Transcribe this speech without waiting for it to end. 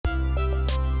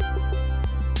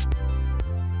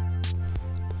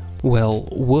Well,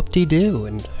 whoop-de-doo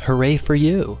and hooray for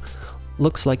you.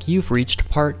 Looks like you've reached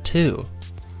part 2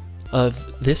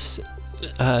 of this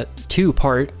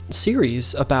 2-part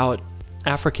series about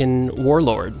African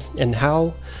warlord and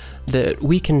how that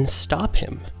we can stop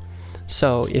him.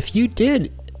 So if you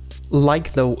did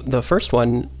like the first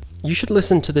one, you should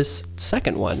listen to this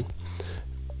second one,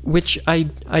 which I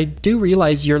do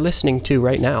realize you're listening to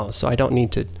right now, so I don't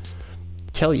need to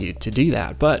tell you to do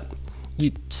that, but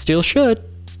you still should.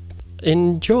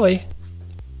 Enjoy.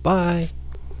 Bye.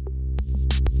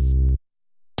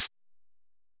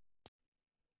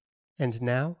 And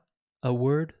now, a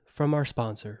word from our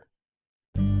sponsor.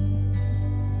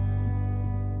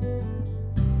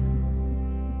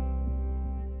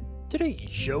 Today's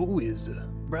show is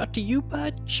brought to you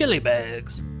by Chili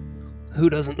Bags.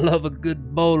 Who doesn't love a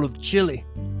good bowl of chili?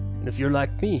 And if you're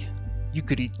like me, you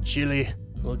could eat chili,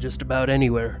 well, just about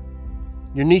anywhere.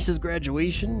 Your niece's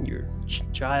graduation, your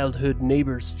childhood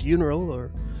neighbor's funeral,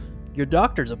 or your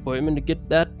doctor's appointment to get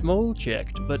that mole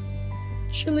checked. But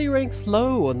chili ranks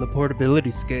low on the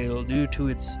portability scale due to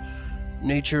its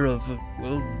nature of,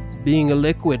 well, being a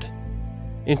liquid.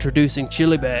 Introducing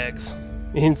Chili Bags.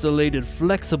 Insulated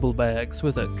flexible bags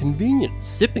with a convenient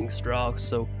sipping straw,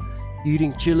 so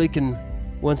eating chili can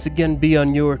once again be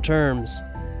on your terms.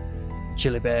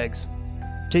 Chili Bags.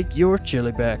 Take your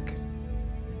chili back.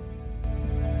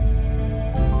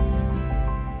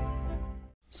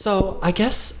 So, I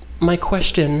guess my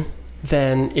question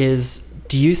then is,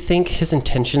 do you think his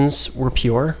intentions were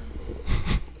pure?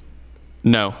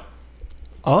 No.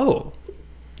 Oh,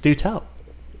 do tell.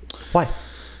 Why?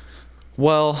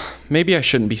 Well, maybe I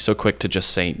shouldn't be so quick to just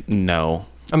say no.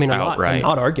 I mean, I'm outright.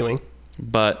 not arguing.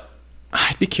 But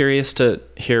I'd be curious to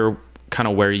hear kind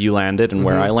of where you landed and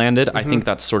where I landed. I think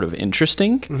that's sort of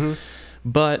interesting.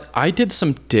 But I did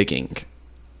some digging.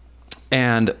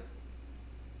 And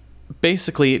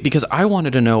basically, because I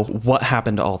wanted to know what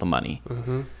happened to all the money.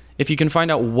 If you can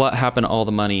find out what happened to all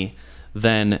the money,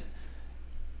 then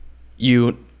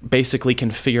you basically can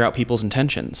figure out people's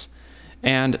intentions.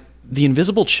 And the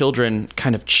Invisible Children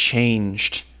kind of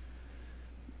changed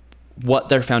what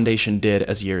their foundation did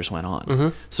as years went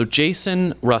on. So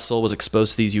Jason Russell was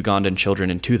exposed to these Ugandan children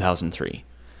in 2003.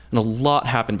 And a lot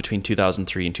happened between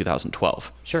 2003 and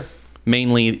 2012. Sure.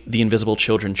 Mainly, the Invisible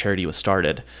Children charity was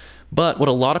started. But what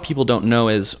a lot of people don't know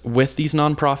is with these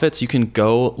nonprofits, you can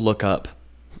go look up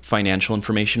financial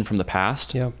information from the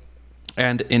past. Yeah.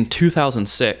 And in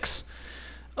 2006,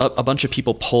 a bunch of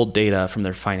people pulled data from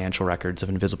their financial records of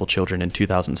Invisible Children in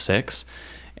 2006.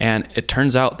 And it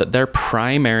turns out that their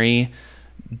primary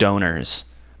donors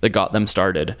that got them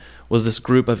started was this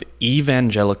group of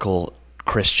evangelical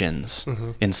Christians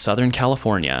in Southern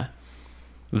California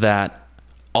that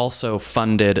also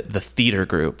funded the theater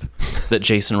group that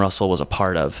Jason Russell was a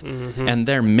part of. And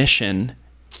their mission,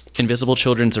 Invisible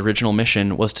Children's original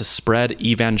mission, was to spread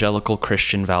evangelical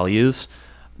Christian values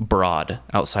broad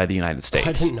outside the United States.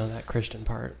 I didn't know that Christian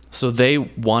part. So they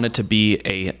wanted to be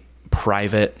a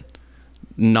private,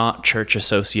 not church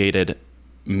associated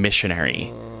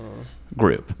missionary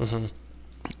group.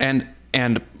 And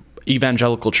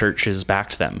evangelical churches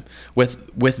backed them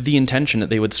with the intention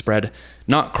that they would spread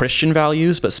not Christian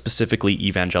values, but specifically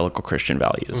evangelical Christian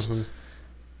values.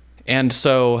 And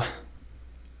so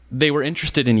they were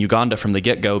interested in Uganda from the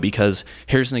get-go because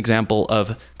here's an example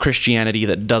of Christianity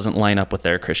that doesn't line up with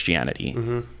their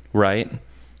Christianity, right?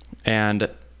 And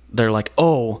they're like,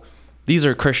 oh, these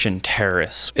are Christian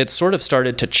terrorists. It sort of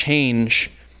started to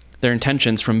change their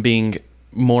intentions from being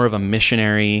more of a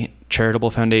missionary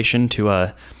charitable foundation to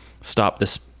a stop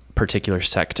this particular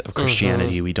sect of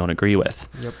Christianity we don't agree with.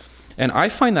 And I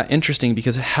find that interesting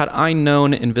because had I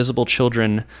known Invisible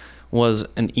Children was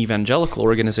an evangelical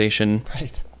organization,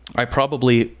 I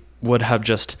probably would have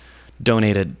just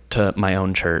donated to my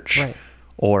own church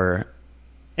or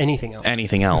anything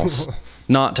else.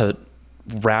 Not to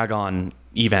rag on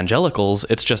evangelicals.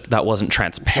 It's just that wasn't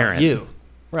transparent. You.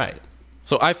 Right.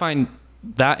 So I find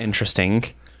that interesting.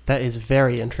 That is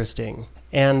very interesting.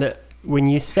 And when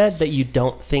you said that you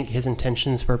don't think his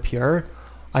intentions were pure,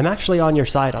 I'm actually on your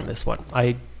side on this one.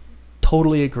 I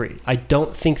totally agree. I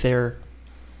don't think they're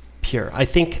pure. I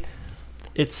think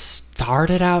it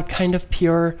started out kind of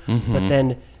pure, but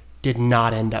then did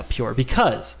not end up pure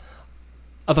because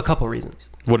of a couple reasons.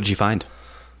 What did you find?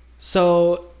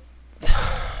 So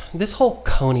this whole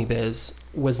Kony biz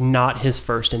was not his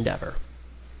first endeavor.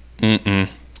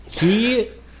 He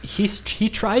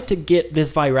tried to get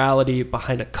this virality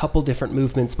behind a couple different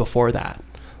movements before that,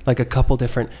 like a couple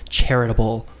different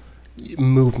charitable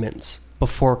movements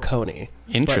before Kony.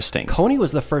 Interesting. But Kony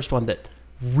was the first one that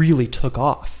really took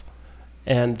off.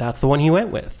 And that's the one he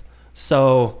went with.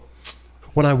 So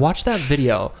when I watched that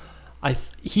video,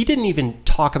 he didn't even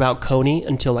talk about Kony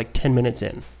until like 10 minutes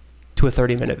in to a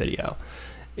 30-minute video.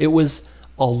 It was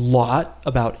a lot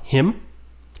about him,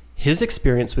 his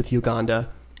experience with Uganda,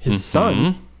 his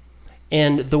son,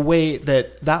 and the way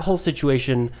that whole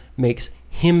situation makes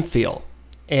him feel.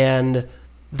 And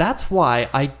that's why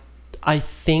I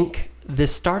think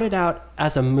this started out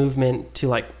as a movement to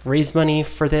like raise money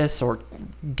for this or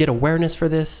get awareness for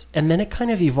this. And then it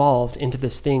kind of evolved into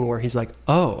this thing where he's like,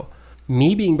 oh,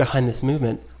 me being behind this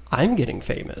movement, I'm getting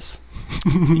famous.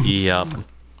 Yep.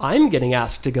 I'm getting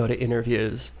asked to go to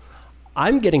interviews.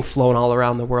 I'm getting flown all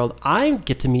around the world. I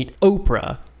get to meet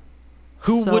Oprah.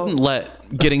 Who wouldn't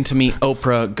let getting to meet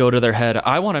Oprah go to their head?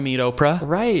 I want to meet Oprah.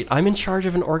 Right. I'm in charge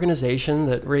of an organization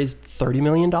that raised $30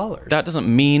 million. That doesn't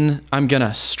mean I'm going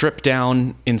to strip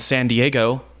down in San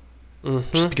Diego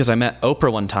just because I met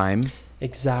Oprah one time.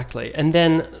 Exactly. And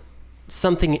then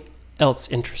something else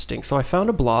interesting. So I found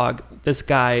a blog. This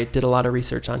guy did a lot of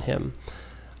research on him.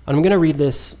 I'm going to read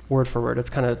this word for word.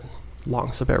 It's kind of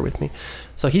long, so bear with me.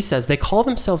 So he says, they call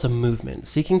themselves a movement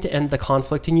seeking to end the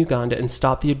conflict in Uganda and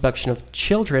stop the abduction of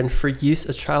children for use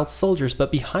as child soldiers.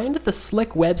 But behind the slick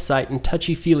website and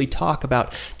touchy-feely talk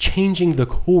about changing the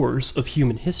course of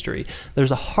human history,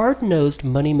 there's a hard-nosed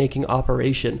money-making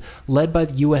operation led by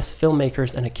the U.S.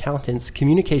 filmmakers and accountants,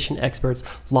 communication experts,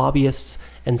 lobbyists,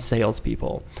 and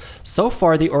salespeople. So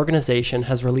far, the organization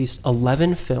has released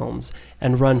 11 films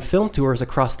and run film tours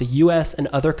across the U.S. and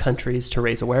other countries to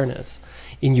raise awareness.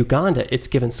 In Uganda, it's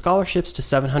given scholarships to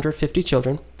 750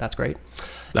 children. That's great.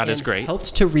 That is great.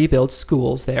 Helped to rebuild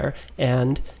schools there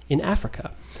and in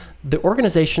Africa. The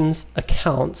organization's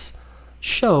accounts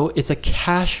show it's a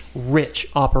cash-rich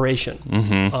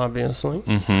operation, obviously,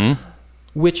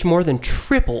 which more than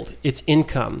tripled its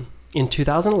income in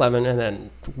 2011 and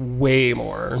then way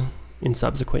more in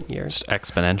subsequent years. Just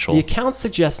exponential. The account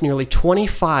suggests nearly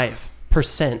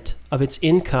 25% of its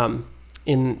income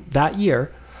in that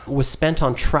year was spent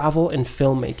on travel and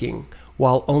filmmaking,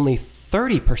 while only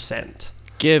 30%.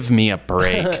 Give me a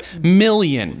break.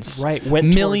 Millions. Right.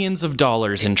 Millions of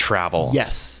dollars in travel.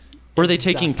 Yes. Were they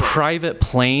taking private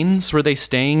planes? Were they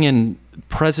staying in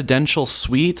presidential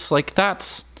suites? Like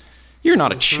you're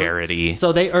not a charity.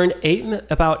 So they earned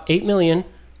about $8 million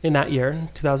in that year,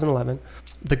 2011.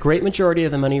 The great majority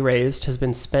of the money raised has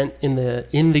been spent in the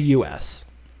U.S.,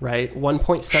 right?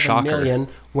 1.7 million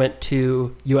went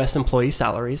to U.S. employee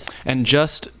salaries. And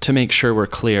just to make sure we're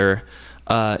clear,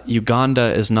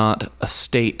 Uganda is not a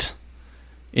state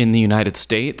in the United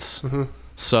States.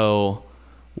 So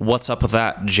what's up with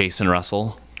that, Jason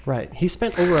Russell? Right. He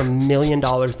spent over $1 million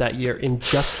that year in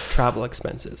just travel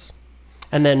expenses.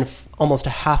 And then almost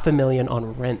 $500,000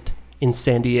 on rent in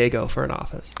San Diego for an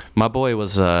office. My boy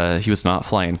was, he was not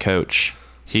flying coach.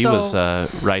 He was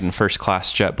riding first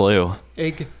class JetBlue.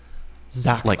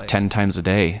 Exactly. Like 10 times a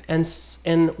day.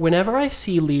 And whenever I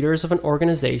see leaders of an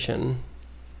organization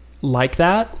like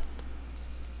that,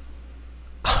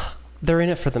 they're in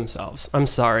it for themselves. I'm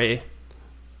sorry.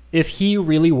 If he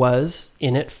really was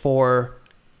in it for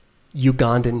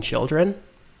Ugandan children,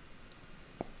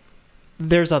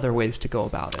 there's other ways to go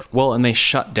about it. Well, and they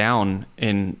shut down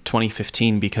in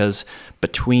 2015 because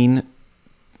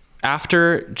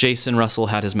after Jason Russell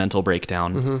had his mental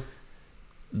breakdown,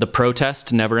 the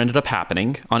protest never ended up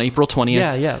happening. On April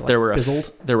 20th, like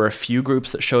there were a few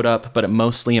groups that showed up, but it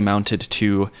mostly amounted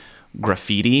to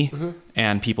graffiti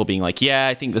and people being like, yeah,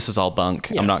 I think this is all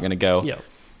bunk. I'm not going to go. Yeah.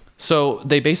 So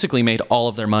they basically made all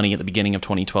of their money at the beginning of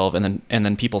 2012, and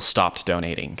then people stopped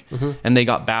donating, and they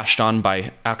got bashed on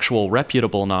by actual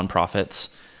reputable nonprofits.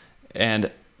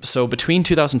 And so between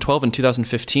 2012 and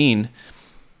 2015,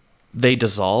 they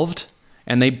dissolved,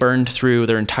 and they burned through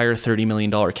their entire $30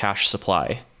 million cash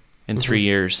supply in 3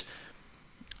 years,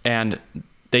 and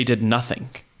they did nothing.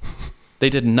 They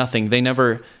did nothing.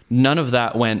 None of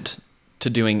that went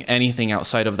to doing anything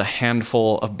outside of the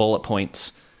handful of bullet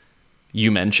points you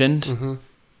mentioned.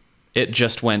 It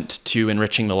just went to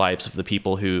enriching the lives of the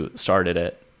people who started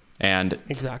it and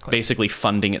basically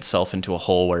funding itself into a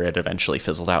hole where it eventually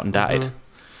fizzled out and died.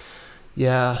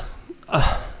 Yeah.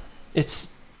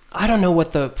 I don't know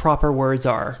what the proper words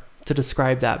are to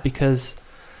describe that, because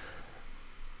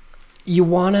you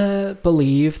want to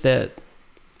believe that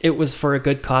it was for a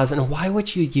good cause, and why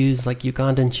would you use like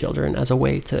Ugandan children as a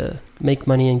way to make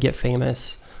money and get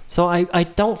famous? So I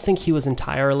don't think he was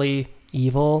entirely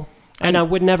evil, and I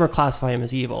would never classify him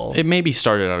as evil. It maybe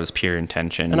started out as pure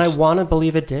intention, and I want to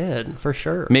believe it did, for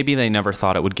sure. Maybe they never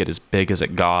thought it would get as big as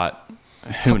it got.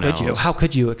 Who knows? How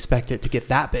could you expect it to get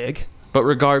that big? But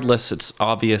regardless, it's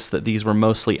obvious that these were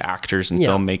mostly actors and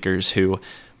filmmakers who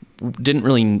didn't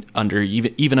really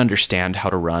even understand how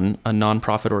to run a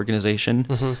nonprofit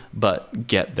organization. But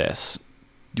get this.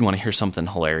 Do you want to hear something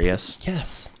hilarious?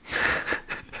 Yes.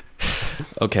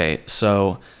 Okay,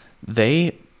 so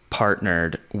they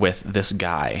partnered with this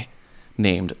guy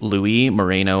named Luis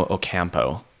Moreno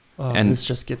Ocampo. Oh, and this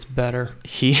just gets better.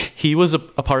 He was a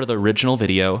part of the original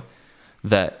video,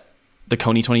 the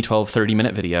Kony 2012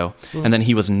 30-minute video, and then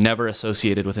he was never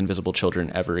associated with Invisible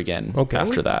Children ever again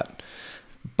after that.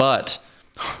 But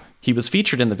he was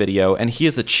featured in the video, and he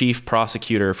is the chief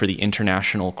prosecutor for the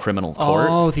International Criminal Court.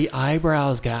 Oh, the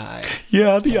eyebrows guy.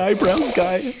 Yeah, the eyebrows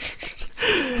guy.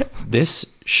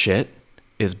 This shit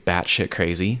is batshit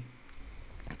crazy,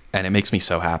 and it makes me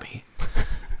so happy.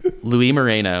 Luis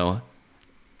Moreno,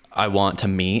 I want to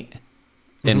meet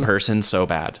in person so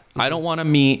bad. I don't want to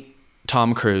meet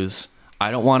Tom Cruise.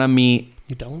 I don't want to meet...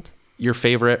 You don't? Your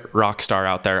favorite rock star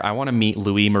out there. I want to meet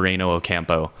Luis Moreno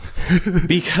Ocampo.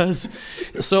 Because,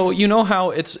 so you know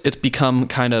how it's become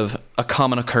kind of a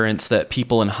common occurrence that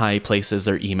people in high places,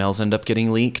 their emails end up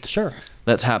getting leaked? Sure.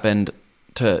 That's happened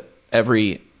to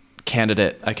every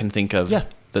candidate I can think of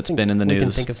that's been in the news. We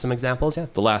can think of some examples,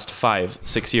 the last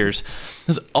 5-6 years.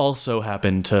 This also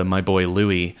happened to my boy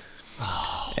Louis.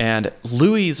 Oh. And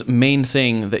Louis's main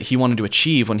thing that he wanted to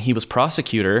achieve when he was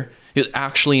prosecutor, he was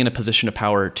actually in a position of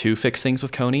power to fix things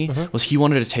with Kony, was he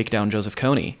wanted to take down Joseph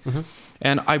Kony.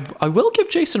 And I will give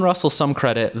Jason Russell some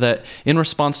credit that in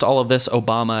response to all of this,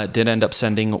 Obama did end up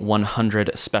sending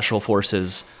 100 special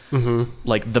forces,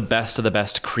 like the best of the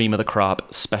best, cream of the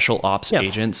crop special ops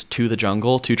agents to the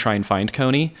jungle to try and find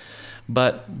Kony.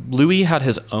 But Louis had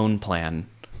his own plan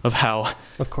of how...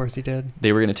 Of course he did.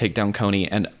 They were going to take down Kony.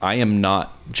 And I am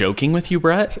not joking with you,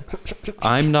 Brett.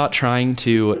 I'm not trying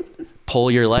to pull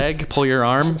your leg, pull your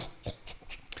arm.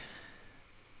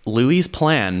 Louis's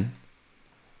plan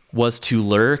was to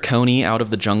lure Kony out of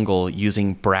the jungle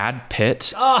using Brad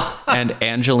Pitt and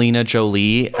Angelina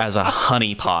Jolie as a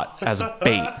honeypot, as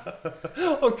bait.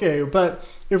 Okay, but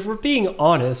if we're being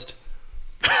honest,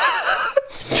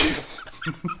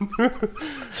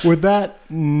 would that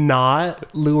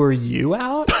not lure you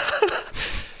out?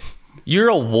 You're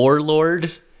a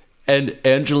warlord, and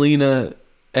Angelina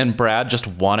and Brad just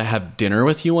want to have dinner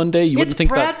with you one day? You wouldn't think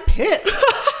Brad Pitt.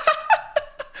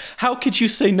 How could you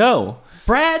say no?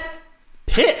 Brad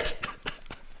Pitt.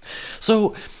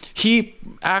 So he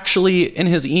actually, in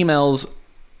his emails,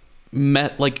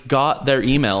 got their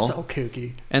email. So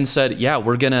kooky. And said, yeah,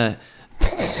 you're gonna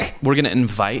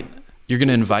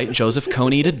invite Joseph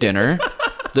Kony to dinner,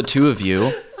 the two of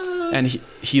you, and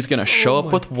he's gonna show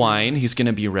up with wine. He's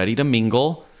gonna be ready to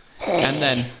mingle, and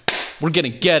then we're gonna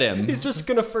get him. He's just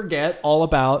gonna forget all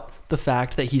about the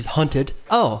fact that he's hunted.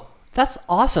 Oh, that's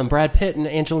awesome. Brad Pitt and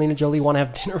Angelina Jolie want to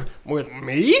have dinner with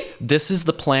me? This is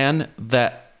the plan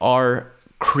that our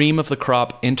cream of the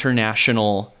crop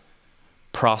international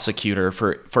prosecutor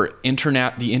for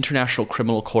the International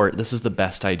Criminal Court, this is the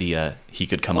best idea he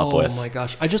could come up with. Oh my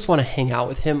gosh. I just want to hang out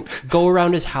with him, go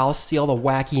around his house, see all the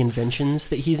wacky inventions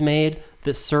that he's made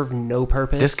that serve no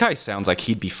purpose. This guy sounds like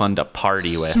he'd be fun to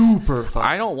party with. Super fun.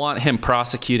 I don't want him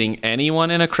prosecuting anyone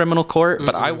in a criminal court,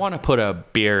 but I want to put a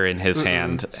beer in his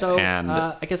hand. So, and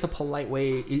I guess a polite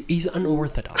way, he's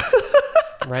unorthodox.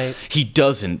 Right. He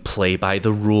doesn't play by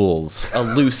the rules. A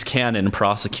loose cannon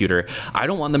prosecutor. I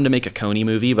don't want them to make a Kony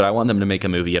movie, but I want them to make a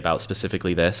movie about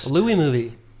specifically this. A Louis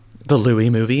movie. The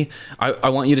Louis movie. I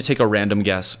want you to take a random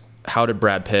guess. How did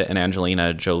Brad Pitt and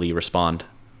Angelina Jolie respond?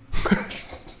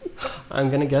 I'm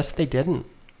going to guess they didn't.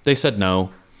 They said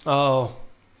no. Oh.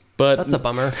 But that's a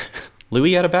bummer.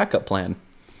 Louis had a backup plan.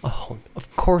 Oh,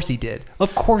 of course he did.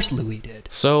 Of course Louis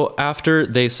did. So after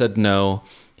they said no,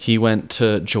 he went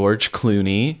to George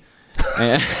Clooney.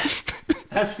 And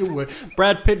as you would.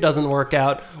 Brad Pitt doesn't work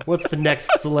out. What's the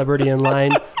next celebrity in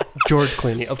line? George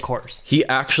Clooney, of course. He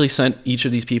actually sent each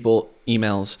of these people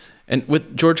emails. And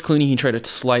with George Clooney, he tried a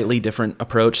slightly different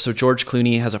approach. So George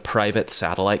Clooney has a private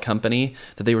satellite company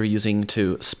that they were using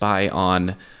to spy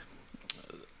on,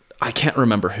 I can't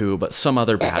remember who, but some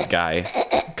other bad guy.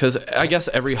 Because I guess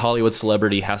every Hollywood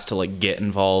celebrity has to get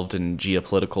involved in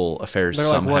geopolitical affairs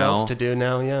somehow. What else to do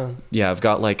now? Yeah. Yeah, I've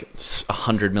got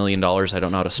 $100 million I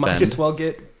don't know how to spend. Might as well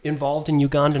get involved in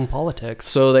Ugandan politics.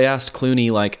 So they asked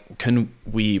Clooney, can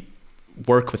we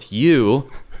work with you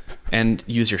and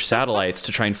use your satellites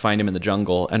to try and find him in the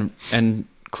jungle? And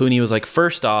Clooney was like,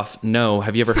 first off, no,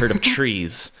 have you ever heard of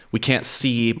trees? We can't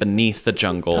see beneath the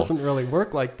jungle. It doesn't really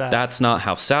work like that. That's not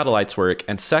how satellites work.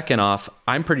 And second off,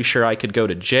 I'm pretty sure I could go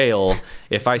to jail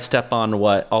if I step on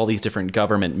what all these different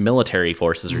government military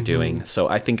forces are doing. So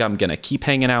I think I'm going to keep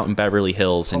hanging out in Beverly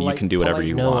Hills and you can do whatever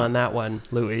you want. No on that one,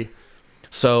 Louis.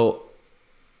 So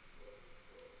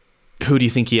who do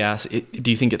you think he asked?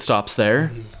 Do you think it stops there?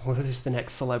 Who's the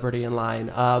next celebrity in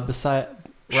line?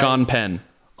 Sean Penn.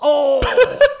 Oh!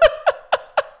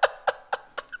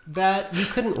 That you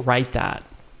couldn't write that.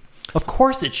 Of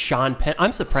course it's Sean Penn.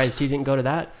 I'm surprised he didn't go to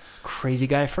that crazy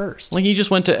guy first. Like he just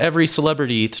went to every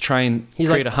celebrity to try and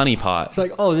create a honeypot. It's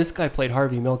like, oh, this guy played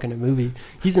Harvey Milk in a movie.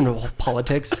 He's into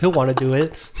politics. He'll want to do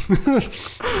it.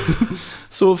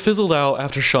 So it fizzled out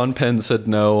after Sean Penn said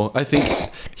no. I think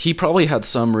he probably had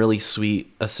some really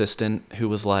sweet assistant who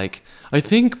was like, I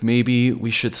think maybe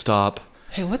we should stop.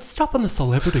 Hey, let's stop on the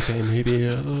celebrity game.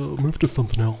 Maybe move to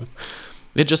something else.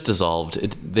 It just dissolved.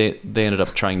 They ended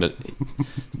up trying to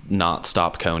not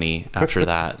stop Kony after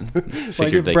that.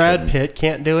 Like if Brad Pitt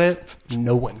can't do it,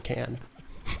 no one can.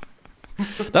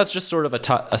 That's just sort of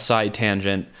a side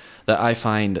tangent that I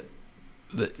find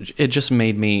that it just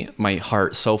made my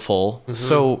heart so full,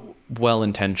 so well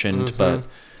intentioned, but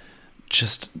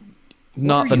just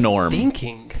not the norm.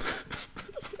 Thinking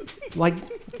like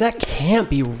that can't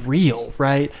be real,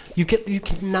 right? You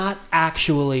cannot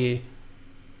actually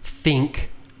think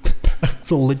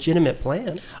it's a legitimate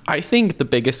plan. I think the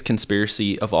biggest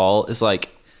conspiracy of all is like,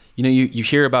 you know, you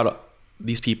hear about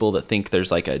these people that think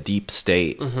there's like a deep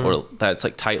state or that it's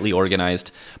like tightly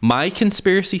organized. My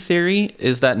conspiracy theory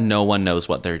is that no one knows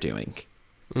what they're doing.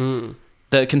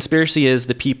 The conspiracy is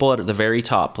the people at the very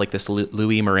top, like this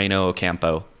Louis Moreno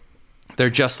Ocampo,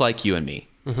 they're just like you and me.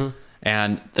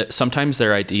 And sometimes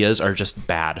their ideas are just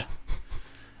bad.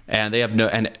 And they have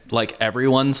and like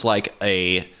everyone's like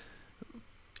a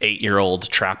 8-year-old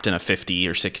trapped in a 50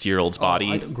 or 60-year-old's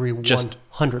body. I'd agree 100%. Just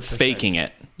faking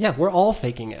it. Yeah, we're all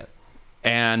faking it.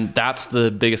 And that's the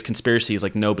biggest conspiracy is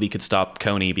like nobody could stop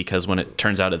Kony because when it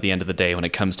turns out at the end of the day, when it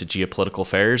comes to geopolitical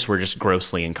affairs, we're just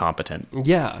grossly incompetent.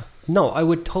 Yeah. No, I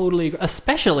would totally agree.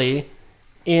 Especially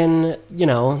in,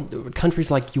 countries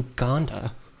like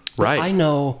Uganda. Right. I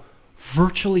know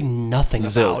virtually nothing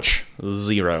Zilch. about.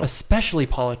 Zero. Especially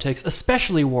politics,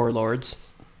 especially warlords.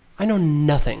 I know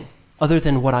nothing other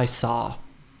than what I saw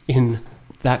in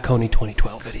that Kony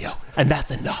 2012 video. And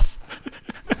that's enough.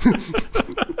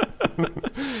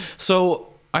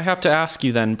 So I have to ask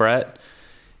you then, Brett,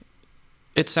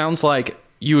 it sounds like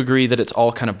you agree that it's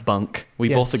all kind of bunk. We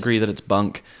both agree that it's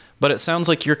bunk, but it sounds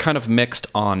like you're kind of mixed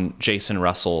on Jason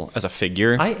Russell as a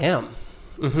figure. I am.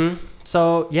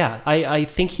 So yeah, I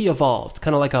think he evolved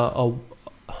kind of like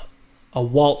a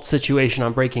Walt situation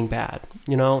on Breaking Bad,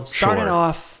 started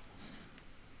off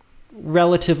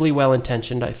relatively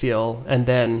well-intentioned, I feel, and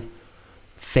then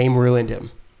fame ruined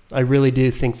him. I really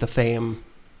do think the fame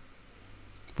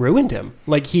ruined him.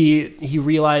 Like he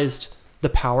realized the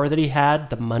power that he had,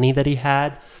 the money that he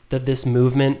had, that this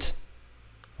movement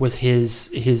was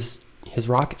his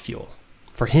rocket fuel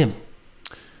for him.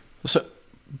 So,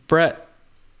 Brett,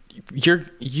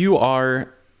 you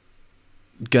are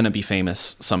gonna be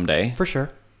famous someday. For sure.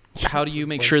 How do you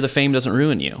make sure the fame doesn't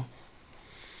ruin you?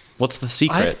 What's the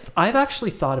secret? I've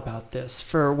actually thought about this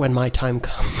for when my time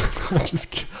comes.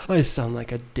 I sound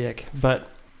like a dick, but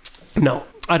no,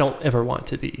 I don't ever want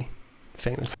to be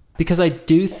famous because I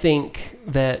do think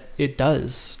that it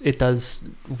does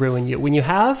ruin you. When you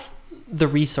have the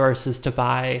resources to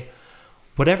buy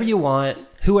whatever you want,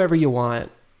 whoever you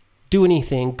want, do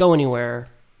anything, go anywhere,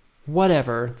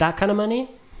 whatever, that kind of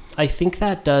money, I think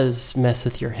that does mess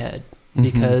with your head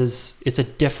because it's a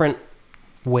different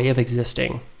way of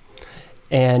existing.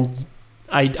 And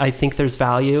I think there's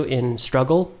value in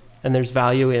struggle and there's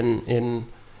value in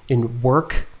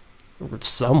work,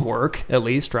 some work at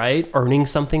least, right? Earning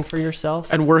something for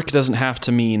yourself. And work doesn't have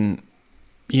to mean,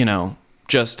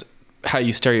 just how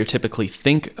you stereotypically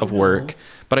think of work,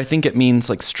 but I think it means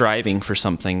like striving for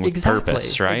something with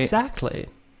purpose, right? Exactly.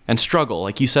 And struggle,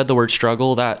 like you said the word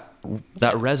struggle, that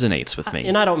resonates with me.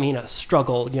 And I don't mean a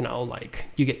struggle, like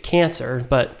you get cancer,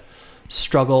 but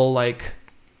struggle like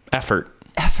effort.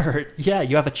 Yeah,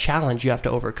 you have a challenge you have to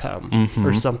overcome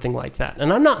or something like that.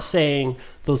 And I'm not saying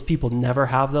those people never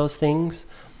have those things,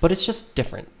 but it's just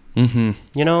different.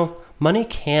 Money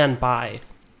can buy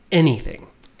anything.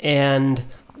 And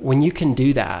when you can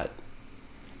do that,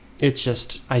 it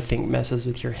just, I think, messes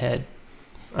with your head.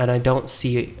 And I don't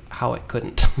see how it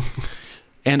couldn't.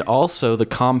 And also the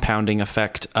compounding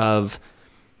effect of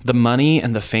The money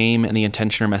and the fame and the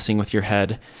attention are messing with your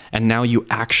head, and now you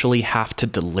actually have to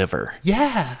deliver.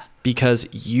 Yeah. Because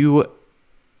you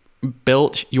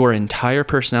built your entire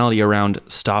personality around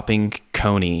stopping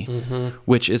Kony,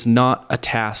 which is not a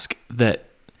task that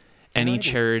any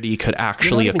charity could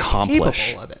actually accomplish.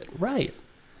 Capable of it. Right.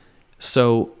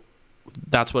 So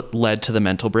that's what led to the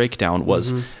mental breakdown,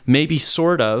 was maybe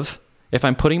sort of, if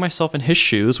I'm putting myself in his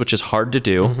shoes, which is hard to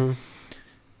do,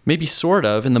 maybe sort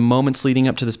of in the moments leading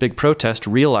up to this big protest,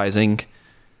 realizing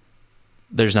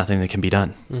there's nothing that can be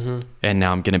done. And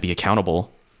now I'm going to be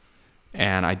accountable.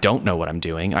 And I don't know what I'm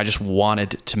doing. I just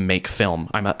wanted to make film.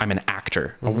 I'm an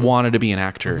actor. I wanted to be an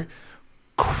actor.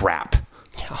 Crap.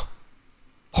 Yeah.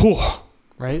 Whew.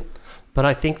 Right? But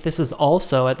I think this is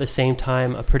also at the same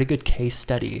time a pretty good case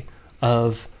study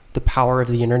of the power of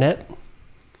the internet.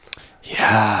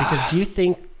 Yeah. Because do you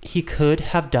think he could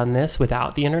have done this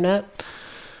without the internet?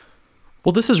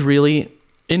 Well, this is really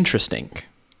interesting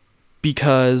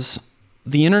because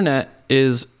the internet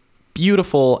is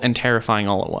beautiful and terrifying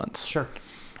all at once. Sure.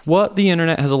 What the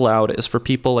internet has allowed is for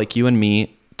people like you and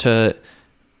me to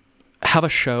have a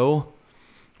show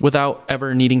without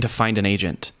ever needing to find an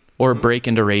agent or break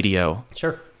into radio.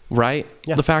 Sure. Right?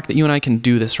 Yeah. The fact that you and I can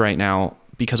do this right now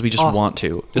because we just want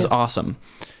to is awesome.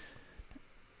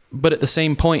 But at the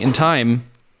same point in time,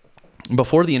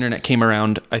 before the internet came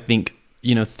around, I think,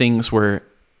 things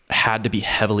had to be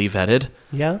heavily vetted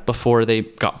before they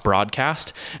got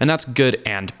broadcast. And that's good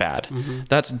and bad.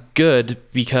 That's good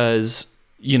because,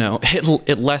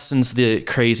 it lessens the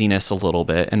craziness a little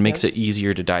bit and makes it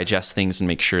easier to digest things and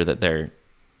make sure that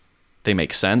they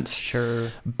make sense.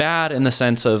 Sure. Bad in the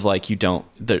sense of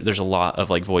there's a lot of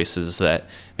voices that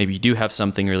maybe you do have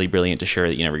something really brilliant to share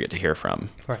that you never get to hear from.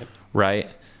 Right. Right.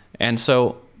 And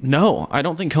so, no, I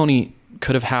don't think Kony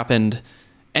could have happened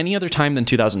any other time than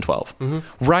 2012,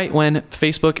 right when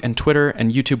Facebook and Twitter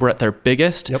and YouTube were at their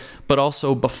biggest, but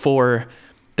also before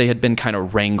they had been kind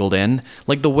of wrangled in.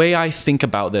 Like, the way I think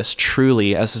about this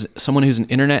truly as someone who's an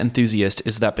internet enthusiast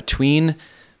is that between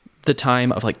the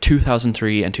time of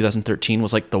 2003 and 2013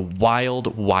 was the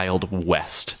wild, wild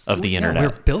west of the internet.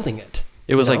 We're building it.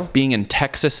 It was like being in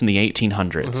Texas in the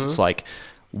 1800s. It's like,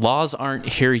 laws aren't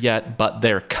here yet, but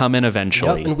they're coming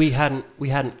eventually. And we hadn't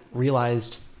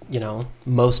realized,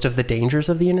 most of the dangers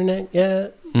of the internet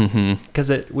yet,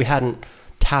 because we hadn't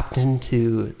tapped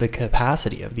into the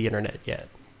capacity of the internet yet.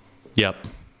 Yep.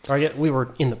 Or yet we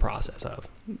were in the process of.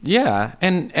 Yeah,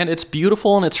 and it's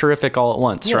beautiful and it's horrific all at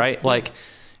once, right?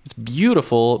 It's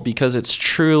beautiful because it's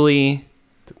truly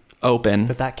open.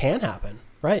 That can happen,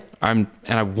 right? And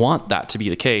I want that to be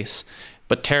the case,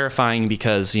 but terrifying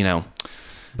because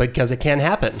because it can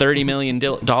happen. $30 million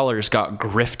got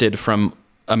grifted from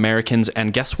Americans,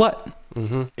 and guess what?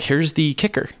 Here's the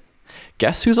kicker.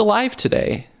 Guess who's alive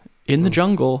today in the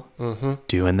jungle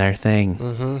doing their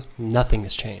thing? Nothing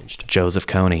has changed. Joseph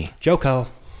Kony. Joko.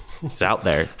 He's out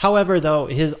there. However, though,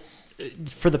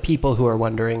 for the people who are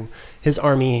wondering, his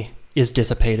army is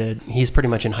dissipated. He's pretty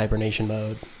much in hibernation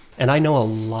mode. And I know a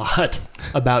lot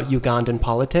about Ugandan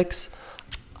politics.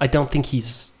 I don't think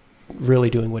he's really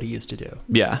doing what he used to do.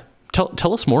 Yeah.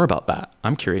 Tell us more about that.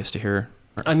 I'm curious to hear.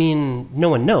 I mean, no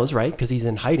one knows, right? Because he's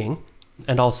in hiding.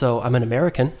 And also, I'm an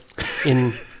American,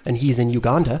 and he's in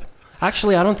Uganda.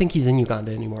 Actually, I don't think he's in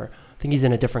Uganda anymore. I think he's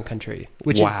in a different country.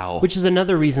 Which is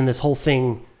another reason this whole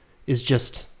thing is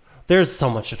just... There's so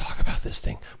much to talk about this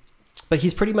thing. But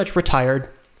he's pretty much retired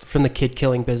from the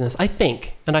kid-killing business, I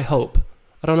think, and I hope.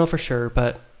 I don't know for sure,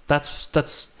 but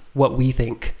that's what we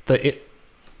think.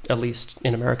 At least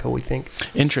in America, we think.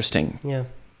 Interesting. Yeah.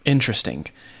 Interesting.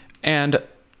 And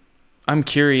I'm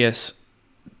curious,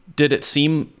 did it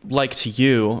seem like to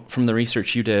you, from the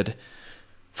research you did,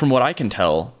 from what I can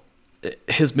tell,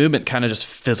 his movement kind of just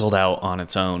fizzled out on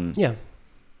its own? Yeah.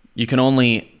 You can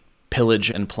only pillage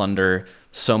and plunder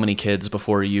so many kids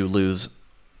before you lose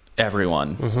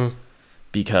everyone,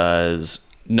 because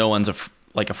no one's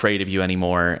afraid of you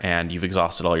anymore, and you've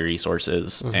exhausted all your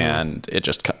resources, and it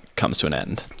just comes to an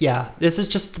end. Yeah, this is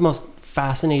just the most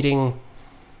fascinating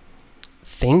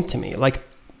thing to me.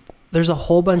 There's a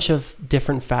whole bunch of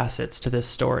different facets to this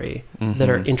story that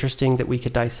are interesting that we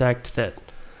could dissect. That,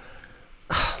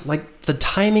 the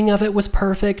timing of it was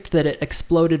perfect, that it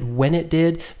exploded when it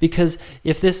did, because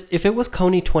if it was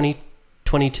Kony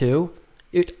 2022,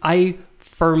 I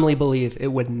firmly believe it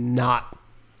would not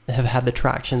have had the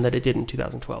traction that it did in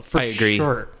 2012. I agree.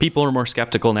 Sure. People are more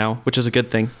skeptical now, which is a good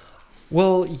thing.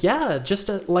 Well, yeah, just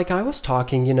like I was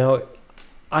talking,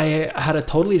 I had a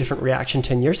totally different reaction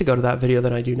 10 years ago to that video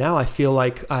than I do now. I feel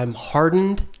like I'm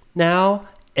hardened now.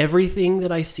 Everything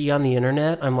that I see on the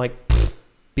internet, I'm like,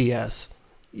 BS.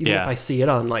 Yeah. if I see it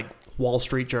on like Wall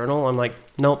Street Journal, I'm like,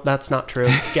 nope, that's not true.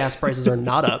 Gas prices are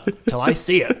not up till I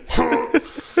see it.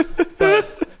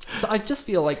 But, so I just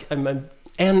feel like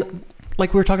and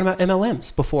like we were talking about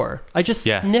MLMs before, I just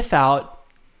sniff out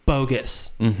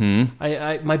bogus.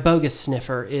 Mm-hmm. My bogus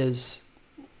sniffer is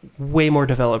way more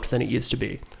developed than it used to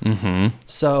be. Mm-hmm.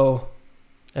 So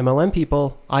MLM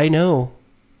people, I know,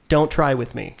 don't try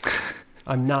with me.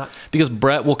 I'm not. Because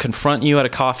Brett will confront you at a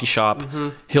coffee shop. Mm-hmm.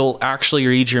 He'll actually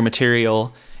read your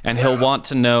material, and he'll want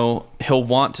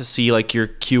to see like your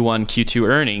Q1, Q2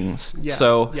 earnings. Yeah.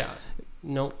 So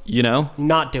no,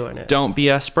 not doing it. Don't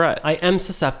BS Brett. I am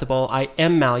susceptible. I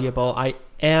am malleable. I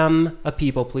am a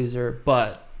people pleaser,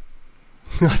 but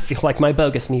I feel like my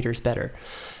bogus meter's better.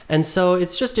 And so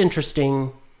it's just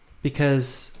interesting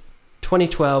because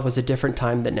 2012 was a different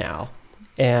time than now.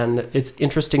 And it's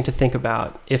interesting to think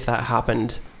about if that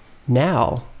happened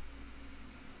now.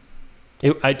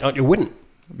 It wouldn't.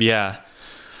 Yeah.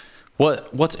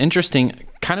 What's interesting,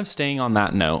 kind of staying on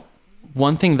that note,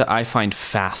 one thing that I find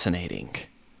fascinating,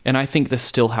 and I think this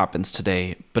still happens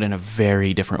today, but in a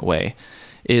very different way,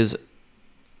 is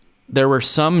there were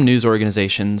some news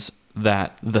organizations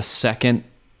that the second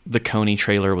the Kony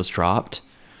trailer was dropped,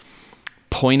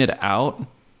 pointed out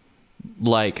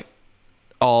like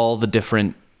all the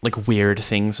different like weird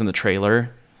things in the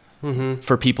trailer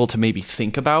for people to maybe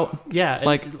think about. Yeah.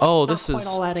 Like, oh, this is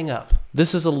all adding up.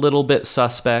 This is a little bit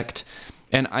suspect.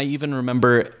 And I even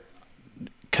remember,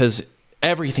 because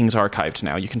everything's archived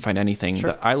now, you can find anything.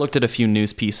 Sure. I looked at a few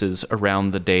news pieces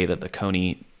around the day that the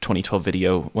Kony 2012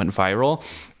 video went viral,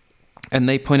 and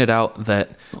they pointed out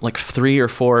that like 3 or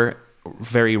 4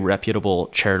 very reputable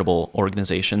charitable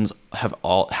organizations had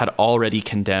already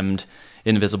condemned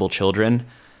invisible children,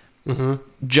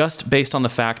 just based on the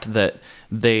fact that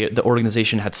the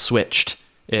organization had switched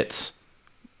its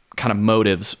kind of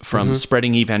motives from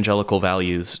spreading evangelical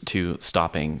values to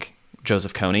stopping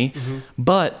Joseph Kony.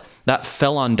 But that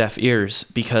fell on deaf ears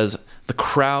because the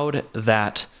crowd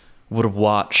that would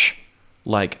watch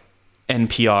like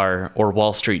NPR or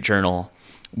Wall Street Journal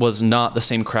was not the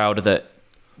same crowd that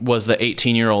was the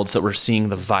 18-year-olds that were seeing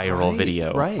the viral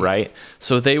video, right?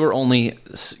 So they were only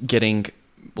getting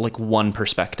like one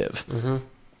perspective.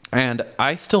 And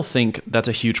I still think that's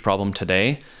a huge problem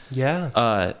today.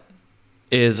 Yeah.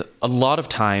 Is a lot of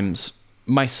times,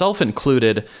 myself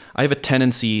included, I have a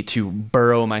tendency to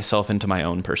burrow myself into my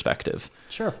own perspective.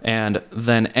 Sure. And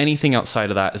then anything outside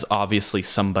of that is obviously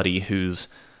somebody who's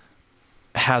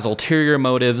has ulterior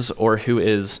motives or who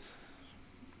is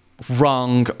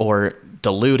wrong or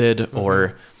deluded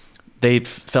or they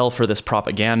fell for this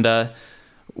propaganda.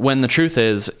 When the truth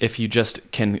is, if you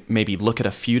just can maybe look at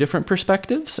a few different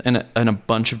perspectives and a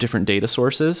bunch of different data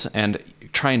sources and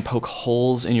try and poke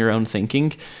holes in your own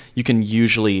thinking, you can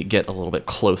usually get a little bit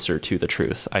closer to the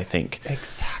truth, I think.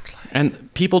 Exactly.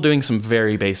 And people doing some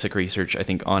very basic research, I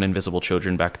think, on invisible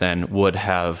children back then would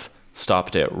have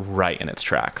stopped it right in its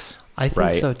tracks. I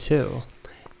think so too.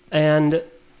 And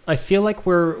I feel like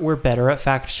we're better at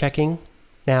fact checking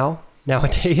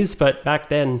nowadays, but back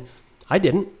then I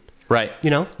didn't. Right.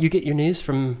 You get your news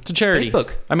from it's a charity.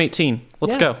 Facebook. I'm 18.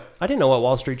 Let's go. I didn't know what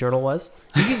Wall Street Journal was.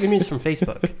 You get your news from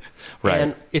Facebook. Right.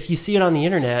 And if you see it on the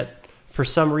internet, for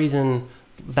some reason,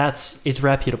 it's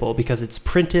reputable because it's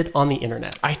printed on the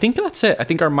internet. I think that's it. I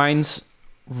think our minds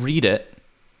read it.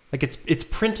 Like it's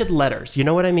printed letters. You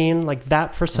know what I mean? Like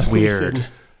that for some reason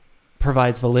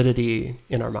provides validity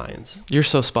in our minds. You're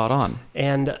so spot on.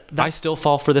 And I still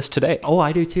fall for this today. Oh,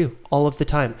 I do too. All of the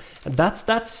time. And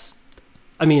that's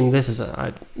I mean, this is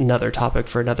another topic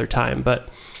for another time, but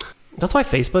that's why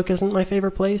Facebook isn't my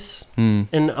favorite place. And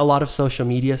a lot of social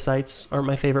media sites aren't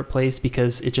my favorite place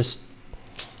because it just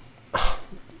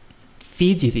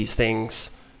feeds you these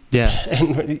things. Yeah.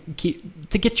 And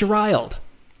to get you riled,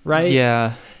 right?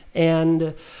 Yeah.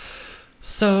 And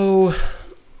so,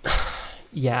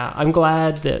 yeah, I'm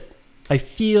glad that I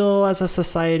feel as a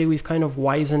society we've kind of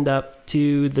wisened up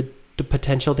to the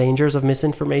potential dangers of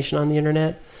misinformation on the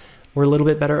internet. We're a little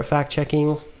bit better at fact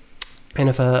checking. And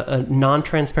if a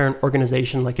non-transparent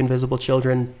organization like Invisible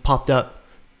Children popped up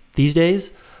these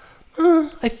days,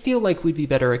 I feel like we'd be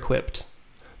better equipped.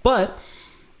 But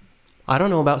I don't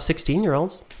know about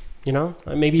 16-year-olds.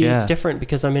 Maybe it's different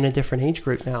because I'm in a different age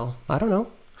group now. I don't know.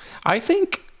 I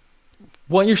think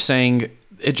what you're saying,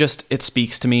 it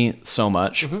speaks to me so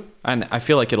much. And I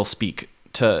feel like it'll speak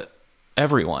to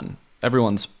everyone.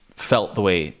 Everyone's felt the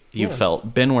way you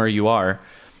felt, been where you are.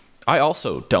 I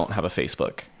also don't have a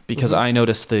Facebook because I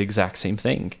noticed the exact same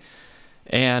thing.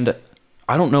 And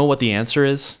I don't know what the answer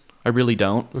is. I really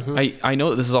don't. I know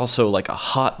that this is also like a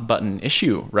hot button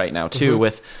issue right now too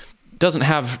with doesn't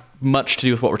have much to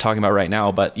do with what we're talking about right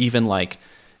now, but even like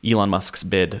Elon Musk's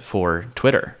bid for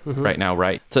Twitter right now,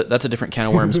 right? So that's a different can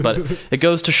of worms, but it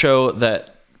goes to show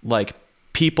that like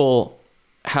people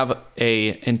have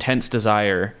a intense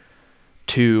desire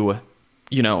to,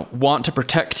 you know, want to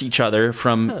protect each other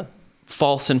from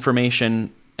false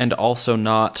information and also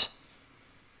not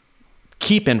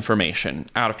keep information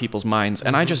out of people's minds.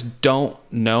 And I just don't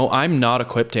know. I'm not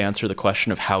equipped to answer the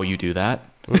question of how you do that.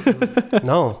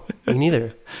 No, me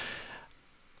neither.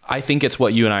 I think it's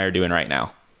what you and I are doing right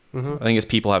now. I think it's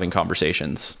people having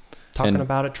conversations. Talking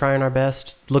about it, trying our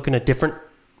best, looking at different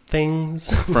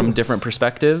things. From different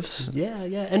perspectives. Yeah.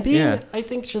 And being, I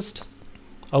think, just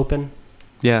open.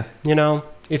 Yeah. You know,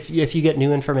 if you get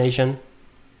new information,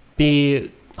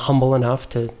 be humble enough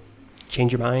to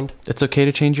change your mind. It's okay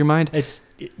to change your mind. It's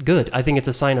good. I think it's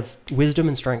a sign of wisdom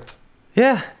and strength.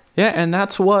 Yeah. Yeah. And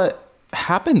that's what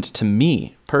happened to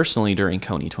me personally during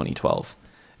Kony 2012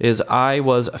 is I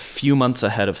was a few months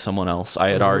ahead of someone else. I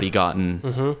had already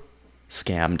gotten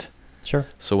scammed. Sure.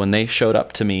 So when they showed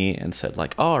up to me and said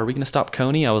like, oh, are we going to stop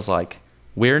Kony? I was like,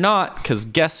 we're not, because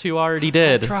guess who already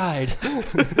did? I tried.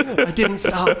 I didn't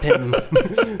stop him.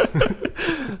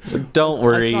 So don't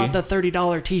worry. I thought the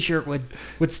 $30 t-shirt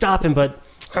would stop him, but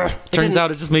turns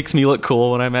out it just makes me look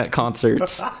cool when I'm at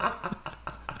concerts.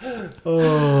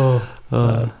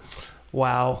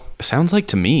 Wow. Sounds like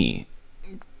to me,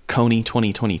 Kony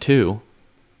 2022,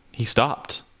 he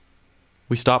stopped.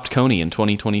 We stopped Kony in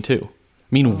 2022. I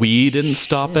mean, we didn't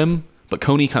stop him, but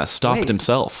Kony kind of stopped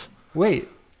himself. Wait.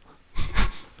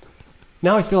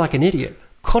 Now I feel like an idiot.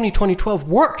 Kony 2012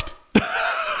 worked.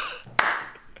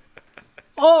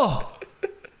 Oh,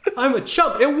 I'm a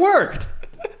chump. It worked.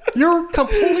 You're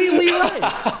completely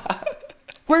right.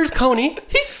 Where's Kony?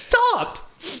 He stopped.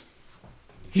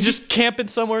 He's just camping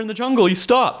somewhere in the jungle. He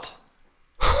stopped.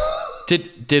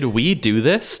 Did we do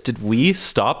this? Did we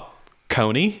stop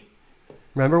Kony?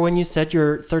 Remember when you said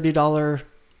your $30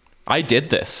 I did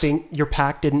this. your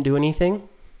pack didn't do anything?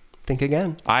 Think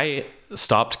again. I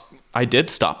did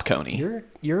stop Kony.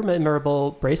 Your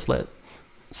memorable bracelet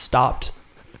stopped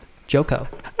Joko.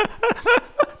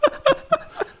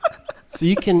 So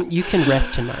you can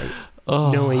rest tonight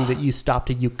knowing that you stopped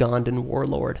a Ugandan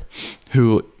warlord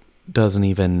who isn't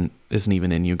even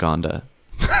in Uganda.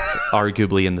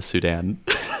 Arguably in the Sudan.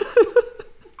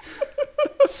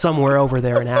 Somewhere over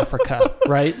there in Africa,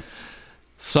 right?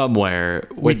 Somewhere.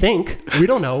 We think. We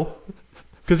don't know.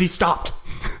 Because he stopped.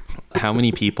 How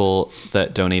many people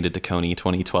that donated to Kony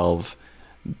 2012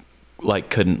 like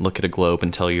couldn't look at a globe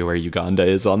and tell you where Uganda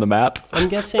is on the map? I'm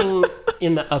guessing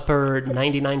in the upper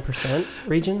 99%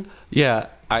 region. Yeah,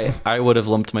 I would have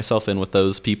lumped myself in with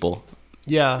those people.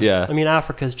 Yeah. I mean,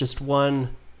 Africa's just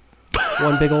one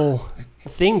big old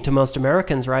thing to most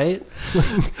Americans, right?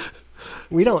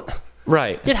 We don't.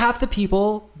 Right. Did half the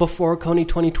people before Kony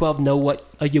 2012 know what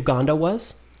a Uganda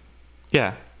was?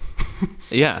 Yeah.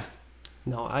 Yeah.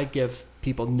 No, I give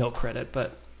people no credit,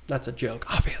 but that's a joke,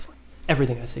 obviously.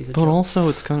 Everything I say is a joke. But also,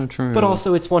 it's kind of true. But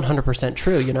also, it's 100%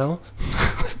 true, you know?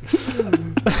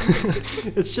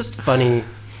 It's just funny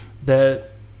that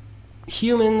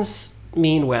humans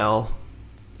mean well,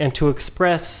 and to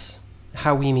express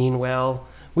how we mean well,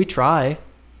 we try,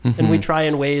 and we try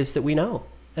in ways that we know.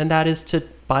 And that is to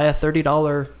buy a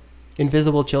 $30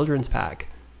 invisible children's pack.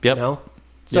 Yep. You know?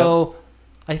 So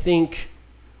I think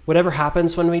whatever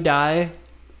happens when we die,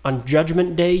 on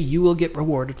Judgment Day, you will get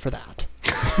rewarded for that.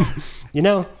 You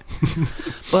know?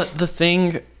 But the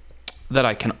thing that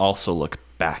I can also look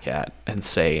back at and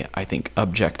say, I think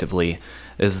objectively,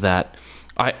 is that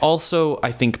I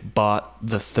think bought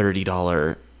the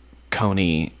 $30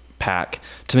 Kony pack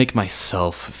to make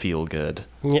myself feel good.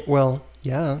 Yeah, well,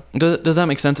 yeah. Does that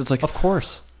make sense? It's like, of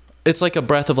course. It's like a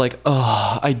breath of like,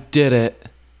 oh, I did it.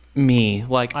 Me.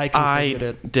 Like,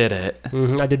 I did it.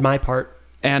 I did my part.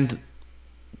 And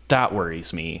that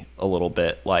worries me a little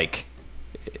bit, like,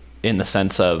 in the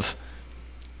sense of,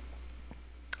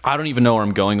 I don't even know where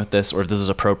I'm going with this or if this is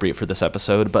appropriate for this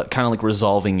episode, but kind of like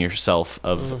resolving yourself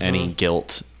of any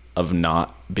guilt of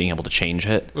not being able to change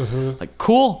it. Like,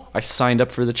 cool, I signed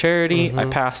up for the charity, I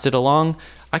passed it along,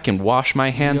 I can wash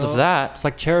my hands of that. It's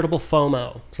like charitable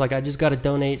FOMO. It's like, I just got to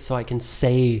donate so I can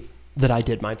say that I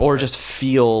did my part. Or just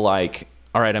feel like,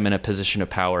 all right, I'm in a position of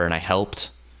power and I helped,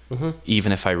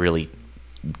 even if I really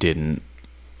didn't.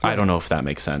 I don't know if that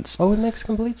makes sense. Oh, it makes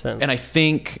complete sense. And I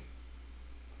think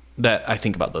that I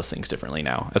think about those things differently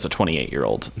now as a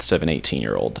 28-year-old instead of an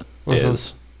 18-year-old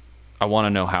is I want to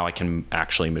know how I can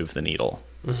actually move the needle.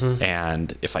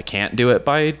 And if I can't do it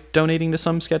by donating to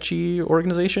some sketchy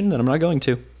organization, then I'm not going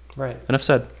to. Right. Enough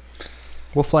said.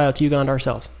 We'll fly out to Uganda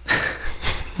ourselves.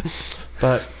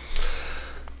 But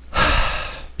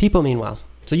people mean well.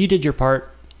 So you did your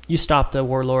part. You stopped a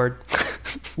warlord.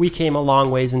 We came a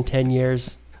long ways in 10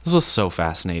 years. This was so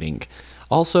fascinating.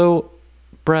 Also,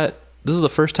 Brett, this is the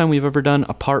first time we've ever done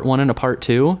a part 1 and a part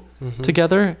 2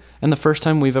 together, and the first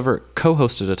time we've ever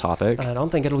co-hosted a topic. I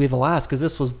don't think it'll be the last because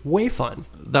this was way fun.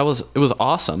 It was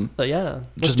awesome. So yeah,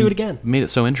 let's do it again. Made it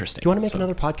so interesting. Do you want to make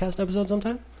another podcast episode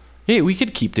sometime? Hey, we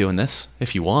could keep doing this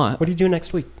if you want. What are you doing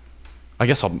next week? I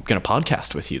guess I'm going to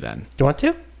podcast with you then. You want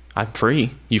to? I'm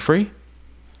free. You free?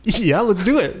 Yeah, let's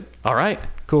do it. All right.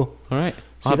 Cool. All right. See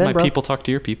I'll you have then, my bro. people talk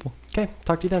to your people. Okay,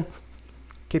 talk to you then.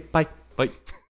 Okay, bye. Bye.